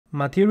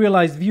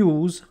Materialized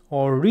views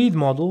or read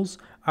models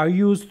are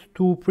used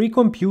to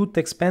pre-compute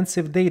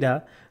expensive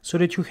data so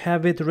that you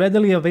have it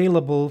readily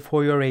available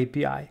for your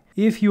API.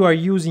 If you are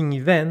using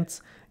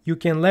events, you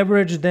can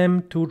leverage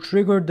them to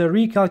trigger the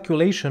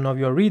recalculation of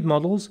your read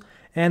models,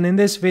 and in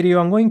this video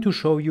I'm going to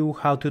show you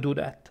how to do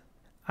that.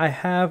 I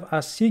have a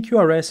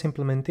CQRS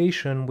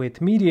implementation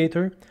with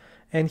Mediator,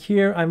 and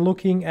here I'm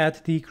looking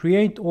at the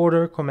create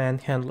order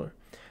command handler.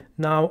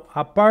 Now,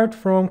 apart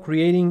from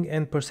creating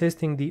and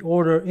persisting the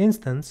order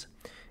instance,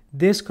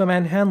 this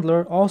command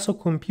handler also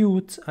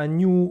computes a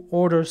new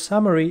order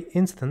summary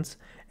instance,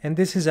 and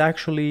this is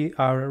actually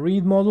our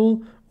read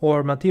model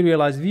or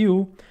materialized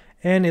view,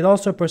 and it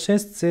also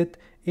persists it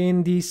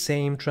in the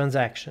same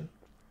transaction.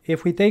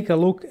 If we take a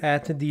look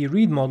at the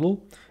read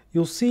model,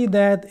 you'll see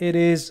that it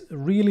is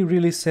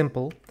really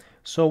simple.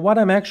 So what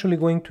I'm actually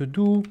going to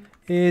do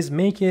is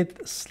make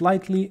it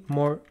slightly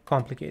more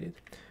complicated.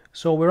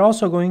 So we're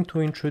also going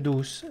to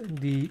introduce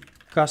the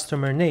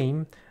customer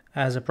name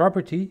as a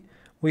property.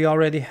 We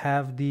already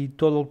have the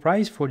total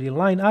price for the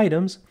line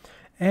items,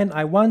 and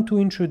I want to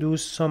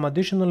introduce some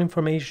additional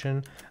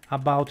information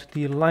about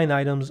the line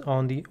items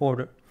on the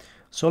order.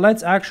 So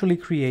let's actually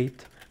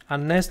create a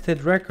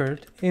nested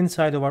record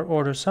inside of our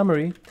order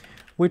summary,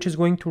 which is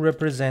going to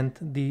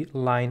represent the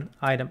line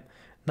item.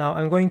 Now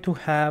I'm going to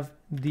have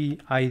the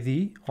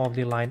ID of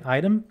the line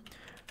item,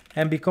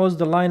 and because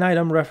the line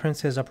item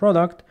references a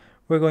product,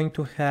 we're going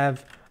to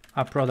have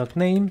a product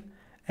name,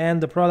 and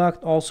the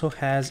product also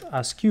has a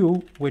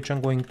SKU, which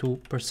I'm going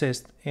to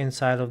persist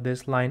inside of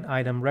this line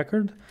item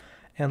record.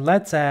 And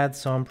let's add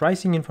some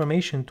pricing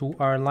information to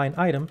our line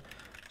item.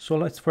 So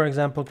let's, for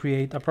example,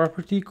 create a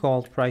property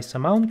called price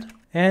amount,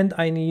 and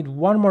I need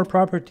one more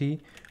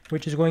property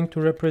which is going to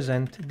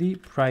represent the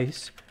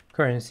price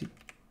currency.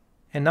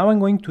 And now I'm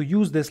going to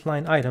use this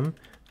line item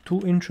to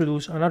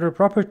introduce another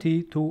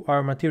property to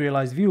our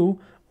materialized view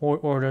or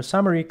order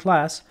summary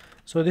class.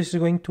 So this is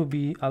going to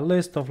be a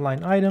list of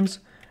line items,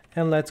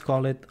 and let's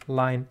call it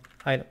line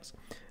items.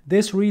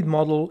 This read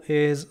model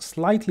is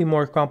slightly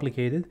more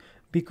complicated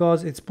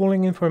because it's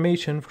pulling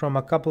information from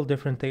a couple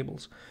different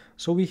tables.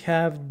 So we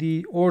have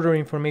the order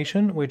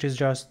information, which is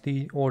just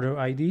the order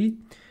ID.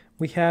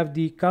 We have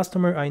the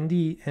customer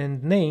ID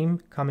and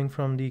name coming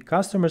from the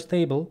customers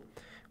table.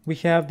 We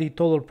have the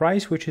total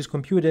price, which is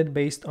computed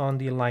based on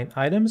the line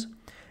items.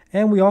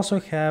 And we also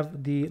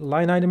have the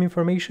line item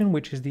information,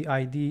 which is the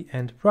ID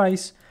and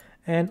price,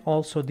 and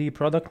also the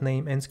product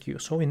name and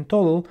SKU. So in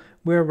total,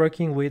 we're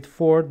working with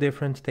 4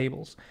 different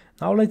tables.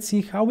 Now let's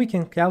see how we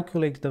can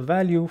calculate the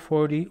value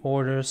for the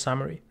order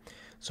summary.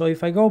 So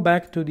if I go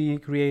back to the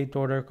create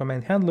order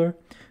command handler,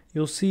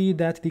 you'll see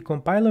that the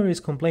compiler is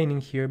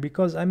complaining here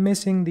because I'm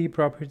missing the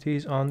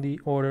properties on the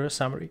order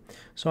summary.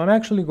 So I'm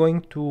actually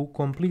going to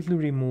completely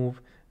remove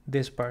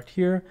this part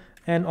here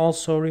and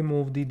also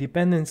remove the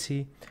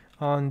dependency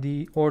on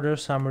the order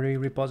summary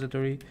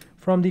repository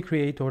from the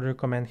create order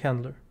command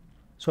handler.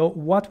 So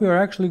what we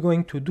are actually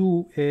going to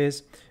do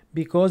is,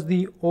 because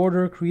the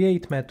order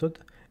create method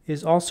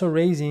is also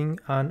raising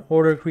an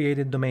order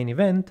created domain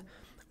event,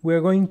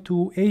 we're going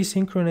to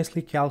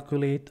asynchronously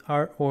calculate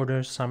our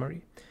order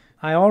summary.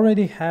 I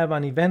already have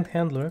an event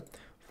handler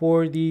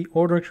for the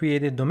order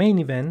created domain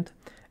event,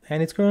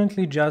 and it's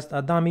currently just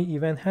a dummy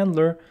event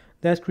handler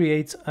that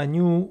creates a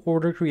new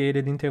order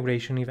created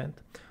integration event.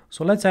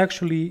 So let's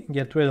actually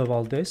get rid of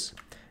all this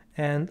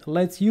and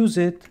let's use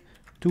it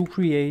to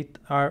create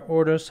our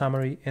order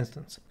summary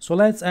instance. So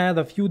let's add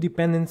a few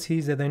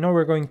dependencies that I know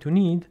we're going to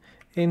need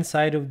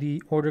inside of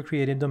the order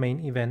created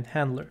domain event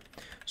handler.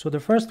 So the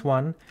first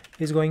one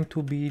is going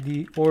to be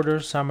the order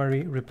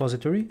summary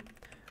repository.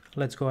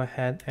 Let's go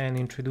ahead and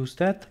introduce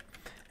that.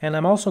 And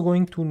I'm also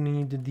going to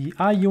need the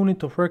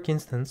iUnit-of-work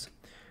instance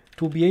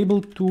to be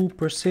able to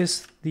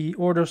persist the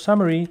order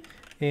summary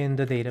in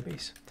the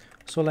database.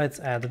 So let's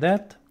add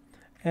that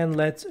and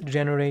let's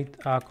generate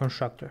a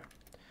constructor.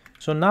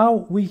 So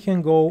now we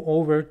can go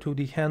over to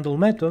the handle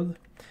method,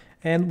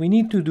 and we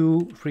need to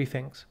do 3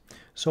 things.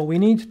 So we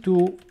need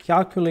to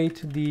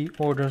calculate the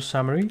order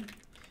summary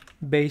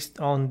based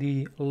on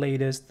the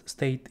latest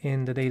state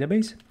in the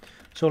database.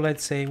 So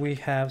let's say we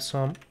have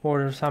some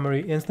order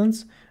summary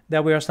instance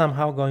that we are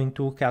somehow going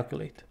to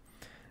calculate.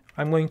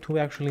 I'm going to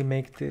actually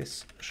make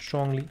this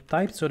strongly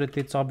typed so that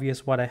it's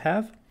obvious what I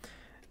have.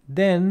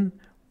 Then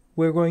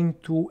we're going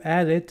to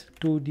add it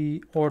to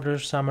the order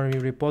summary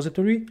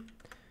repository.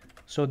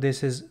 So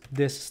this is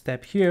this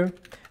step here.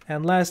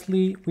 And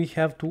lastly, we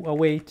have to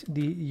await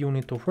the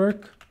unit of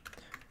work.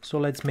 So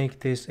let's make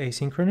this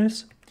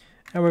asynchronous.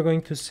 And we're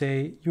going to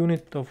say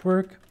unit of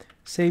work,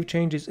 save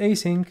changes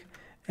async,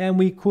 and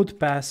we could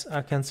pass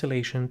a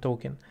cancellation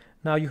token.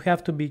 Now you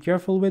have to be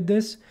careful with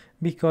this,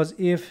 because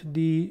if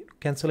the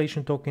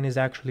cancellation token is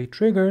actually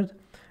triggered,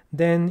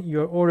 then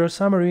your order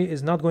summary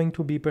is not going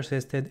to be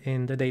persisted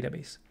in the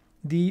database.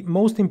 The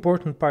most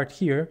important part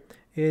here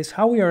is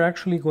how we are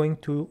actually going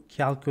to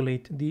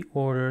calculate the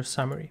order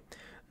summary.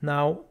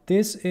 Now,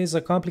 this is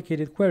a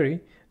complicated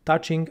query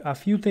touching a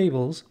few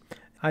tables.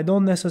 I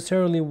don't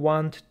necessarily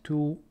want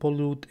to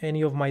pollute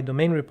any of my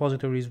domain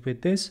repositories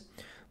with this.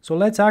 So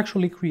let's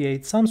actually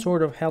create some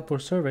sort of helper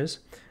service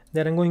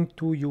that I'm going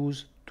to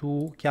use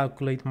to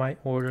calculate my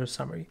order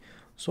summary.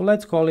 So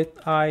let's call it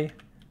I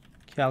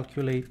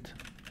calculate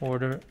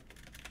order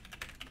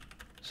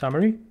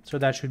summary. So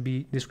that should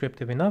be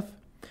descriptive enough.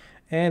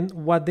 And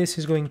what this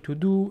is going to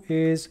do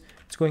is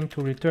it's going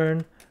to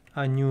return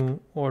a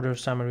new order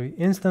summary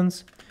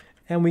instance,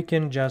 and we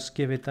can just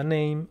give it a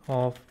name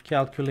of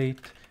calculate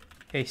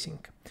async.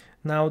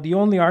 Now the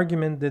only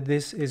argument that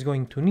this is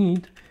going to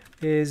need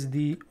is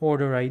the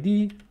order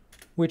ID,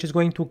 which is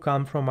going to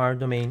come from our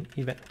domain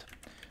event.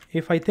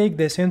 If I take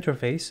this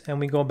interface and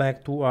we go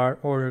back to our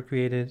order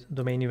created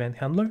domain event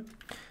handler,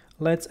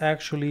 let's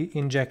actually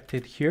inject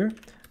it here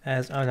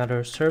as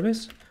another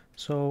service.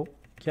 So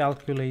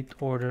calculate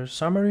order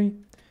summary,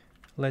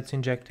 let's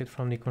inject it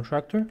from the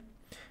constructor.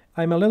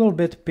 I'm a little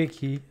bit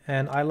picky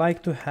and I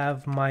like to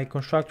have my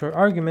constructor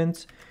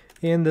arguments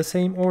in the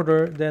same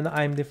order that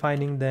I'm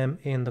defining them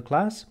in the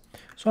class.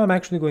 So I'm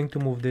actually going to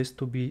move this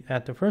to be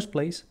at the first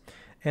place.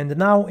 And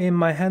now in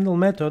my handle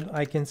method,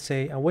 I can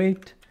say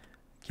await,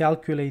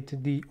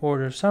 calculate the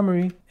order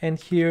summary, and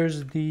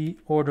here's the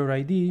order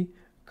ID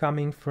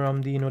coming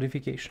from the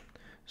notification.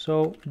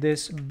 So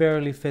this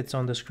barely fits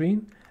on the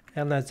screen,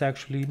 and let's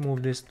actually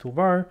move this to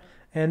var.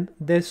 And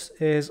this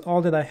is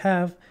all that I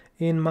have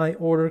in my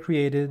order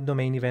created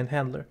domain event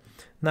handler.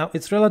 Now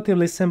it's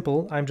relatively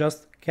simple. I'm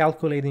just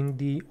calculating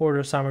the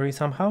order summary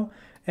somehow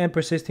and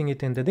persisting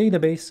it in the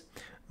database,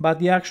 but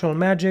the actual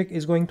magic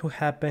is going to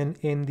happen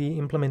in the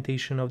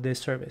implementation of this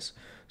service.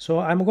 So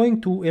I'm going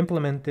to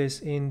implement this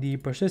in the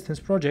persistence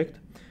project,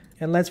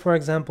 and let's, for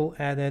example,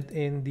 add it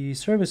in the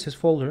services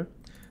folder.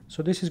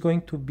 So this is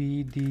going to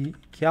be the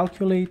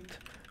calculate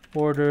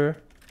order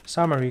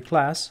summary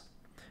class,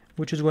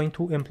 which is going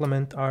to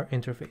implement our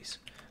interface.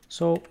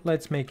 So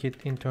let's make it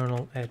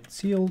internal at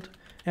sealed,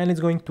 and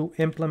it's going to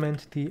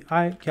implement the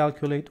I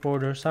calculate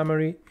order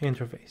summary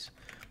interface.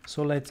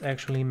 So let's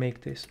actually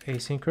make this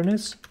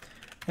asynchronous,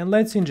 and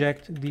let's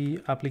inject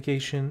the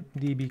application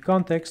DB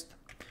context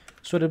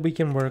so that we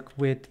can work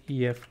with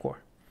EF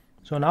core.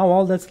 So now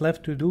all that's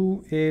left to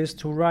do is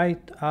to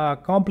write a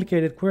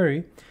complicated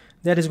query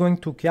that is going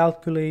to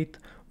calculate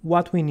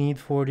what we need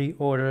for the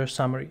order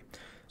summary.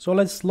 So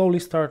let's slowly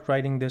start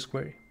writing this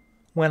query.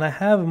 When I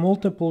have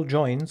multiple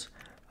joins,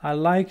 I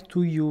like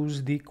to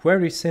use the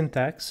query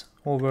syntax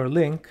over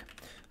link.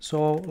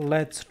 So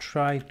let's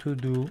try to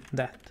do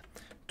that.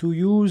 To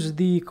use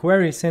the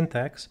query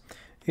syntax,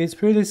 it's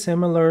pretty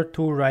similar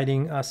to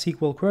writing a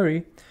SQL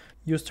query.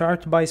 You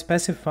start by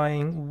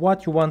specifying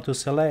what you want to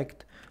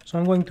select. So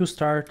I'm going to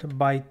start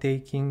by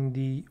taking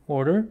the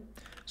order.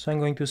 So I'm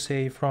going to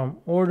say from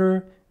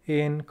order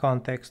in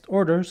context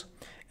orders,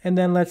 and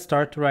then let's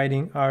start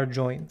writing our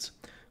joins.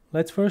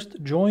 Let's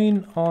first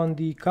join on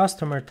the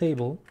customer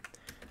table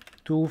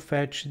to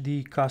fetch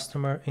the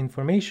customer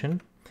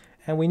information,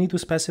 and we need to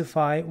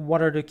specify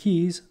what are the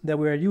keys that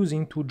we are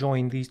using to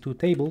join these two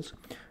tables.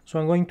 So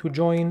I'm going to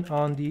join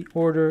on the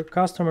order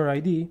customer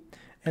ID,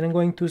 and I'm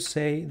going to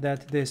say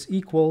that this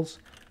equals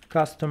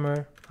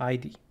customer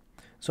ID.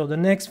 So the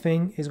next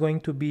thing is going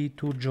to be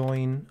to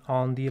join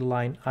on the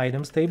line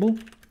items table.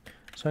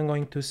 So I'm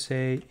going to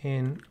say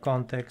in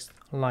context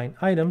line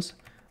items,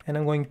 and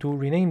I'm going to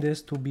rename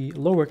this to be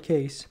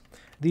lowercase.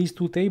 These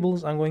two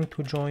tables I'm going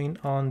to join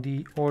on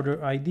the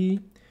order ID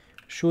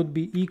should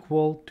be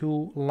equal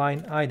to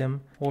line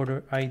item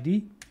order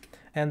ID.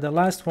 And the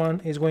last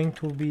one is going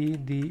to be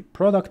the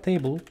product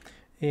table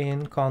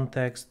in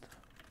context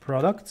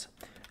products.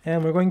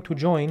 And we're going to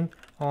join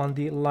on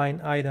the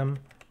line item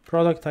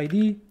product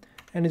ID,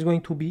 and it's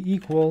going to be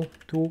equal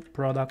to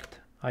product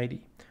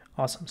ID.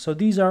 Awesome. So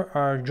these are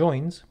our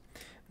joins.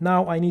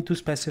 Now I need to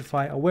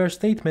specify a where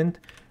statement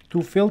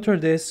to filter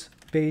this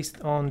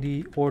based on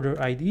the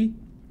order ID.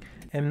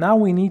 And now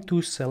we need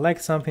to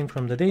select something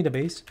from the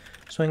database.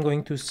 So I'm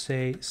going to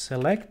say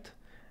select,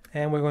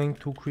 and we're going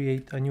to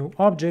create a new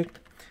object.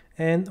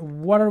 And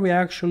what are we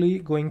actually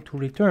going to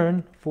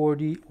return for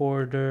the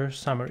order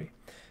summary?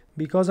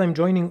 Because I'm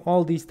joining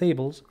all these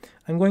tables,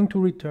 I'm going to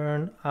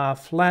return a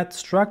flat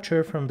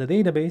structure from the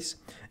database,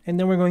 and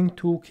then we're going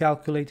to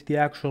calculate the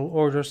actual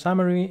order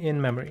summary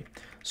in memory.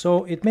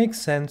 So it makes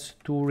sense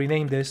to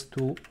rename this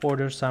to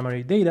order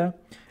summary data,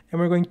 and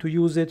we're going to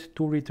use it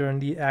to return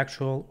the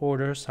actual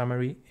order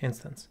summary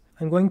instance.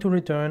 I'm going to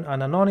return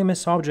an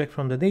anonymous object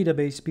from the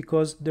database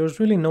because there's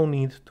really no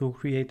need to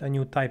create a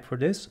new type for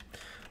this.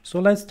 So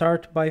let's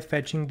start by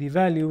fetching the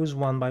values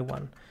one by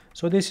one.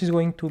 So this is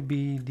going to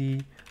be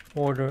the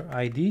order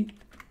ID,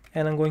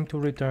 and I'm going to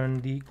return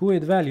the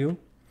GUID value.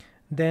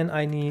 Then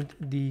I need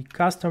the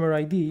customer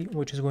ID,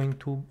 which is going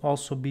to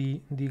also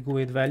be the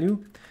GUID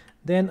value.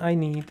 Then I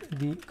need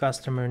the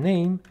customer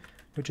name,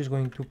 which is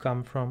going to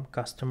come from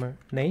customer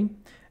name.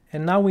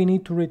 And now we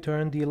need to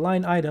return the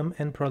line item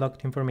and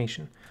product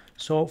information.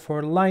 So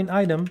for line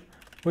item,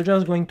 we're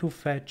just going to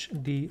fetch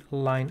the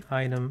line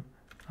item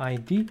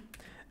ID.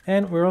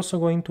 And we're also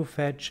going to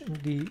fetch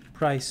the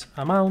price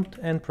amount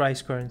and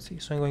price currency.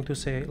 So I'm going to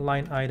say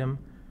line item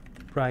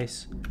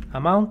price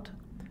amount,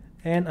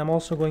 and I'm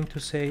also going to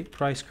say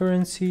price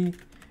currency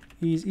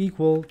is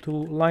equal to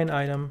line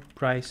item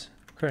price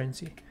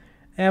currency.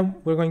 And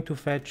we're going to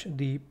fetch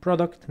the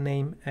product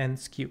name and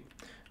SKU.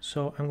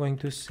 So I'm going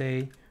to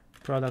say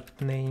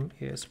product name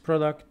is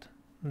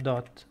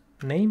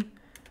product.name,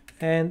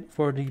 and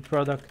for the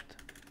product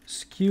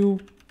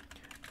SKU,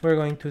 we're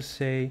going to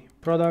say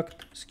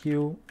product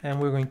SKU,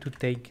 and we're going to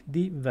take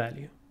the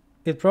value.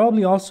 It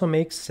probably also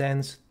makes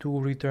sense to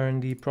return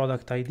the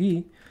product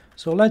ID.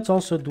 So let's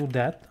also do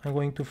that. I'm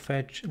going to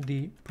fetch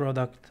the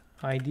product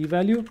ID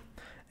value,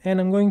 and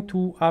I'm going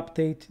to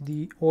update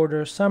the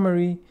order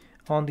summary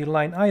on the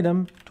line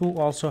item to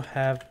also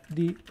have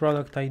the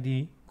product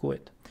ID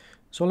GUID.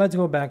 So let's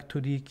go back to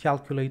the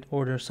calculate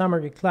order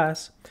summary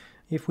class.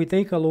 If we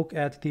take a look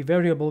at the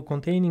variable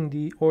containing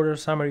the order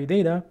summary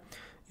data,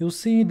 you'll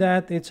see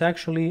that it's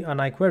actually an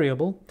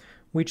iQueryable,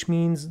 which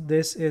means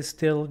this is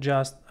still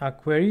just a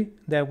query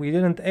that we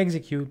didn't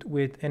execute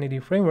with Entity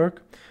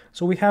Framework.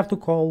 So we have to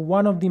call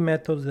one of the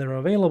methods that are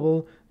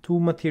available to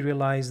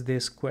materialize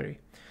this query.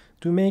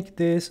 To make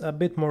this a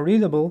bit more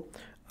readable,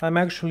 I'm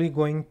actually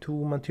going to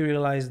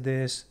materialize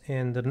this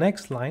in the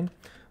next line.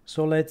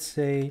 So let's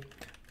say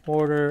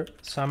order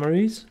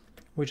summaries,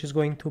 which is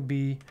going to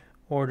be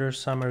order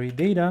summary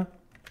data,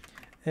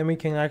 and we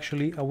can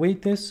actually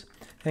await this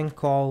and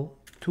call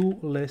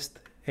toList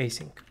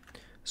async.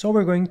 So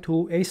we're going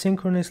to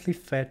asynchronously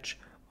fetch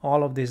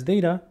all of this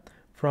data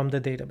from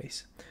the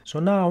database. So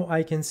now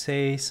I can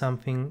say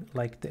something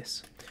like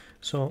this.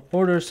 So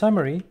order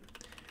summary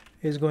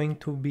is going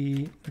to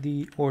be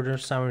the order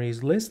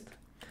summaries list,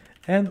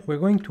 and we're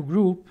going to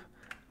group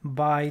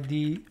by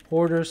the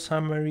order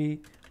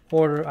summary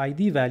order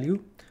ID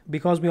value.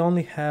 Because we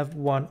only have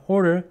one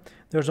order,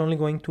 there's only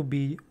going to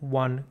be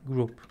one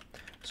group.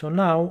 So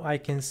now I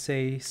can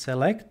say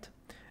select,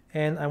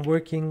 and I'm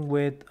working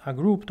with a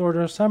grouped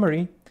order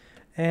summary,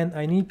 and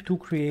I need to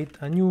create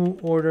a new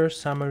order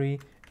summary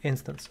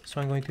instance.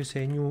 So I'm going to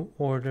say new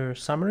order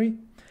summary,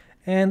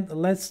 and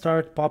let's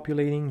start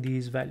populating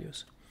these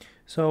values.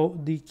 So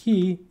the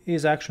key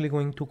is actually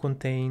going to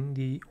contain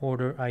the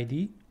order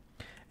ID,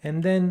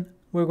 and then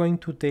we're going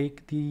to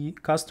take the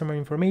customer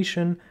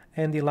information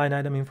and the line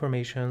item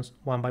informations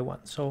one by one.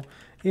 So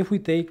if we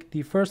take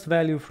the first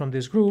value from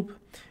this group,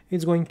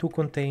 it's going to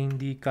contain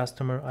the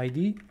customer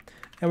ID,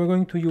 and we're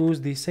going to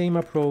use the same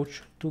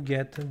approach to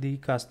get the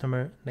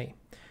customer name.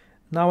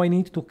 Now I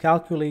need to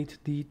calculate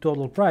the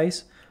total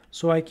price,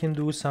 so I can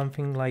do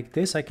something like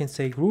this. I can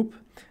say group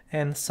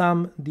and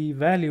sum the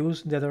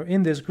values that are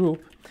in this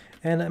group,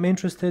 and I'm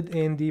interested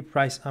in the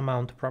price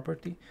amount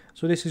property.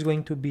 So this is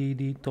going to be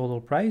the total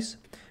price.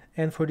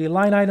 And for the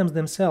line items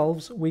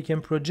themselves, we can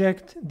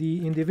project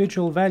the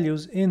individual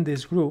values in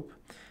this group,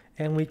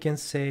 and we can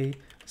say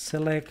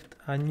select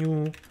a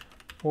new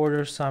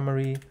order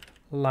summary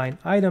line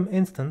item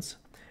instance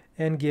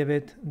and give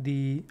it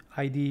the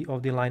ID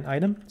of the line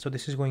item. So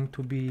this is going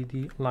to be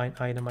the line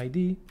item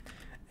ID,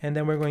 and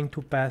then we're going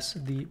to pass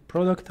the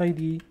product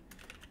ID,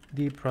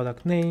 the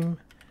product name,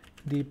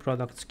 the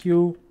product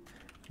SKU,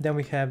 then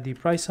we have the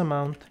price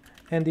amount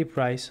and the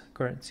price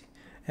currency.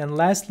 And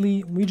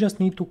lastly, we just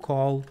need to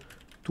call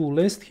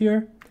toList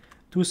here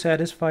to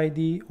satisfy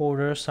the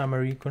order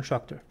summary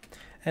constructor.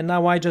 And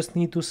now I just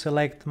need to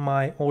select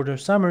my order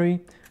summary,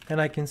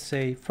 and I can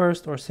say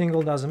first or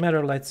single, doesn't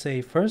matter, let's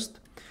say first,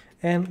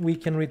 and we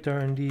can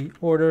return the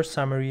order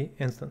summary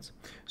instance.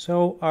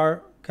 So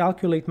our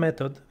calculate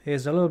method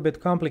is a little bit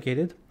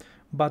complicated,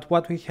 but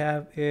what we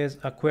have is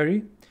a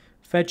query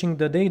fetching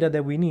the data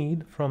that we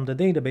need from the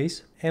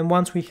database, and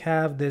once we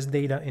have this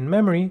data in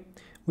memory,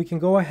 we can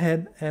go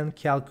ahead and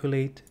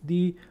calculate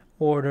the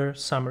order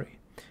summary.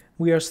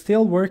 We are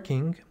still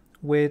working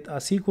with a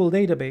SQL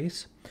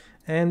database,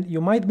 and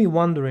you might be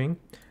wondering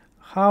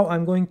how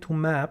I'm going to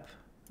map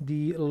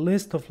the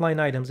list of line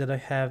items that I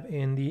have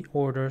in the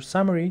order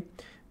summary,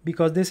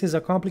 because this is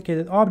a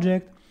complicated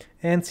object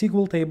and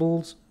SQL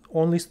tables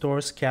only store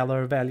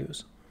scalar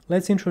values.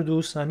 Let's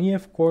introduce an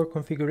EF core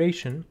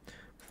configuration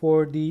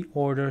for the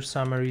order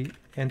summary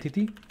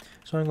entity.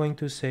 So I'm going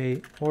to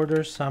say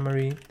order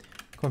summary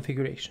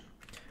configuration.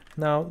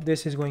 Now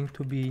this is going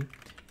to be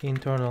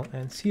internal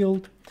and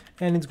sealed,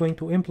 and it's going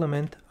to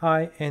implement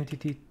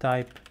entity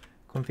type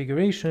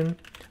configuration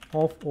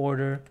of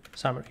order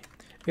summary.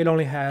 It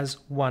only has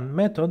one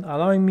method,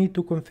 allowing me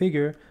to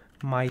configure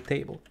my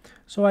table.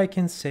 So I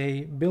can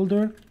say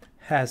builder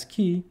has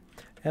key,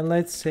 and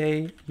let's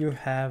say you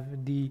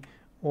have the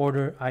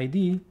order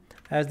ID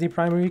as the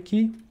primary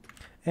key.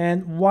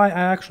 And why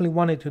I actually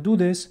wanted to do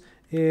this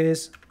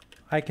is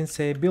I can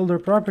say builder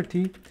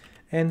property,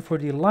 and for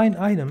the line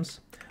items,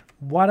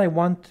 what I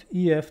want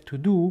EF to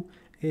do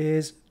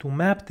is to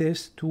map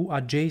this to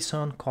a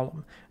JSON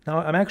column. Now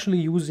I'm actually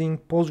using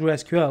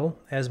PostgreSQL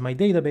as my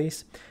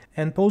database,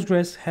 and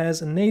Postgres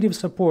has native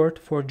support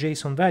for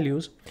JSON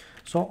values.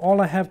 So all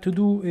I have to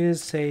do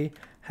is say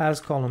has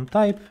column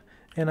type,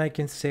 and I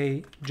can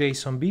say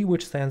JSONB,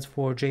 which stands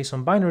for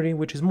JSON binary,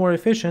 which is more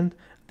efficient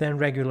than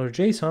regular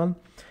JSON.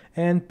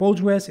 And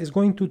Postgres is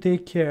going to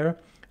take care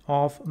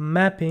of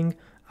mapping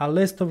a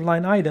list of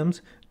line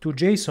items to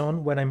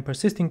JSON when I'm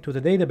persisting to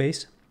the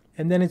database.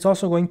 And then it's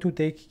also going to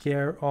take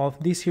care of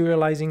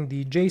deserializing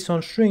the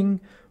JSON string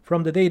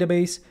from the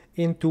database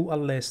into a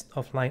list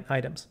of line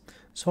items.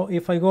 So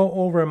if I go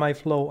over my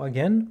flow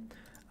again,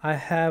 I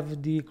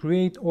have the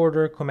create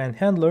order command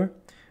handler,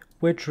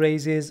 which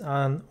raises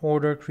an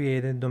order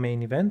created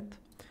domain event.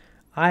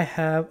 I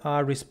have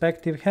a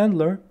respective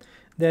handler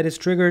that is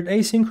triggered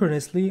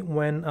asynchronously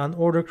when an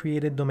order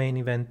created domain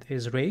event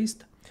is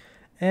raised.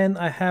 And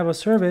I have a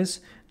service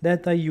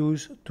that I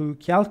use to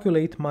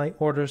calculate my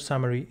order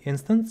summary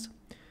instance,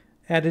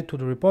 add it to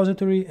the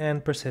repository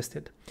and persist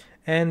it.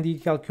 And the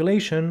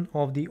calculation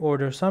of the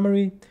order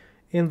summary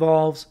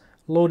involves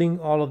loading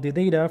all of the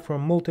data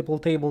from multiple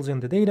tables in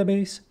the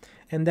database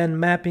and then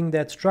mapping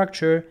that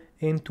structure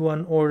into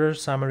an order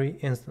summary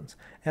instance.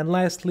 And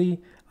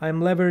lastly,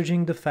 I'm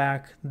leveraging the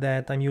fact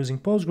that I'm using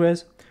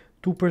Postgres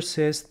to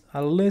persist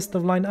a list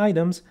of line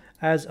items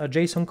as a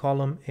JSON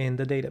column in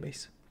the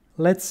database.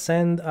 Let's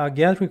send a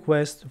GET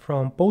request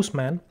from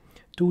Postman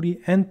to the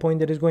endpoint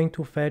that is going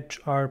to fetch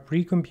our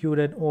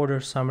pre-computed order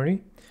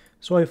summary.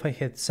 So if I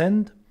hit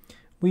send,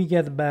 we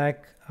get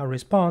back a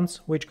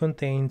response which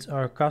contains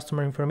our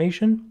customer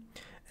information.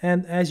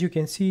 And as you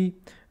can see,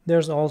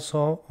 there's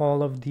also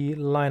all of the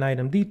line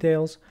item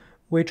details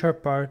which are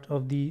part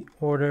of the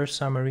order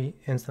summary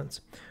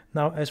instance.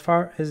 Now, as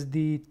far as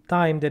the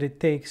time that it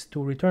takes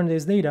to return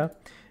this data,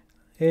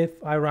 if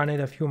I run it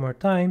a few more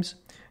times,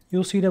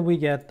 you'll see that we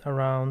get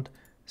around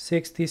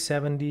 60,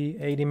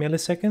 70, 80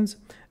 milliseconds.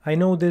 I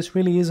know this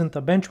really isn't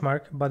a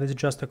benchmark, but it's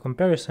just a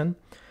comparison.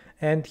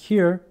 And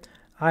here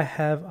I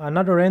have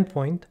another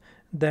endpoint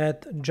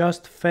that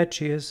just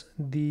fetches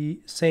the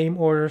same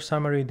order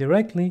summary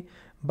directly,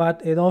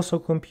 but it also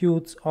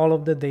computes all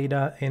of the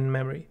data in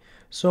memory.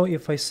 So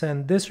if I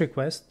send this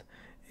request,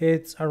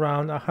 it's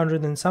around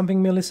 100 and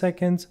something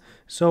milliseconds,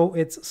 so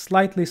it's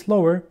slightly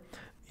slower.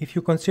 If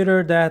you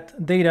consider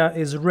that data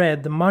is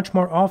read much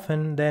more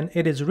often than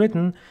it is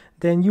written,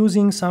 then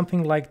using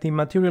something like the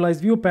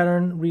materialized view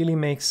pattern really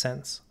makes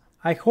sense.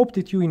 I hope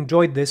that you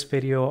enjoyed this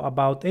video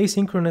about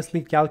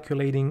asynchronously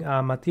calculating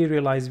a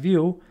materialized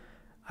view.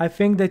 I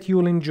think that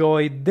you'll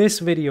enjoy this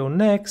video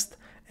next,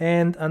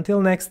 and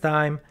until next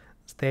time,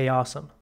 stay awesome.